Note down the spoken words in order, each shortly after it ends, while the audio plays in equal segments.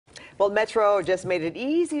Well, Metro just made it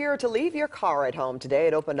easier to leave your car at home today.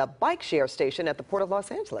 It opened a bike share station at the Port of Los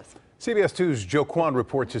Angeles. CBS 2's Joe Kwan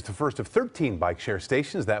reports it's the first of 13 bike share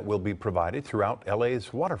stations that will be provided throughout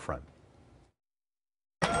LA's waterfront.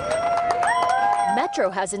 Metro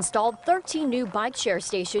has installed 13 new bike share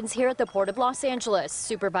stations here at the Port of Los Angeles.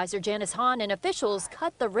 Supervisor Janice Hahn and officials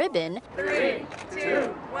cut the ribbon. 3, 2,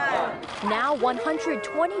 1. Now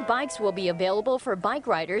 120 bikes will be available for bike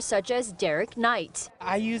riders such as Derek Knight.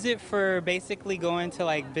 I use it for basically going to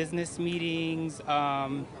like business meetings,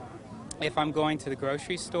 if I'm going to the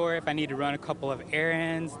grocery store, if I need to run a couple of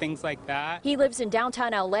errands, things like that. He lives in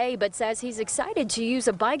downtown LA but says he's excited to use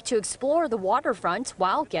a bike to explore the waterfront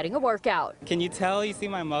while getting a workout. Can you tell you see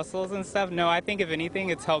my muscles and stuff? No, I think if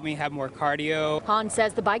anything, it's helped me have more cardio. Hahn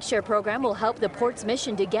says the bike share program will help the port's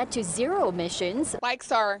mission to get to zero emissions.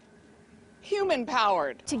 Bikes are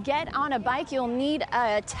human-powered. To get on a bike, you'll need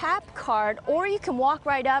a tap card, or you can walk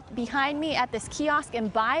right up behind me at this kiosk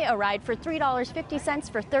and buy a ride for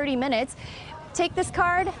 $3.50 for 30 minutes. Take this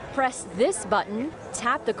card, press this button,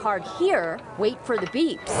 tap the card here, wait for the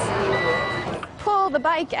beeps. pull the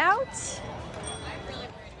bike out,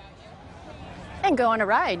 and go on a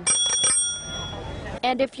ride.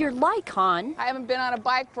 And if you're like Hahn, I haven't been on a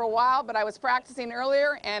bike for a while, but I was practicing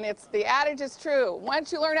earlier, and the adage is true.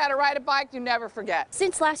 Once you learn how to ride a bike, you never forget.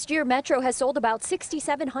 Since last year, Metro has sold about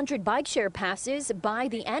 6,700 bike share passes. By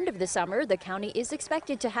the end of the summer, the county is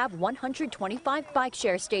expected to have 125 bike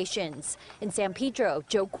share stations. In San Pedro,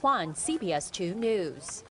 Joe Kwan, CBS 2 News.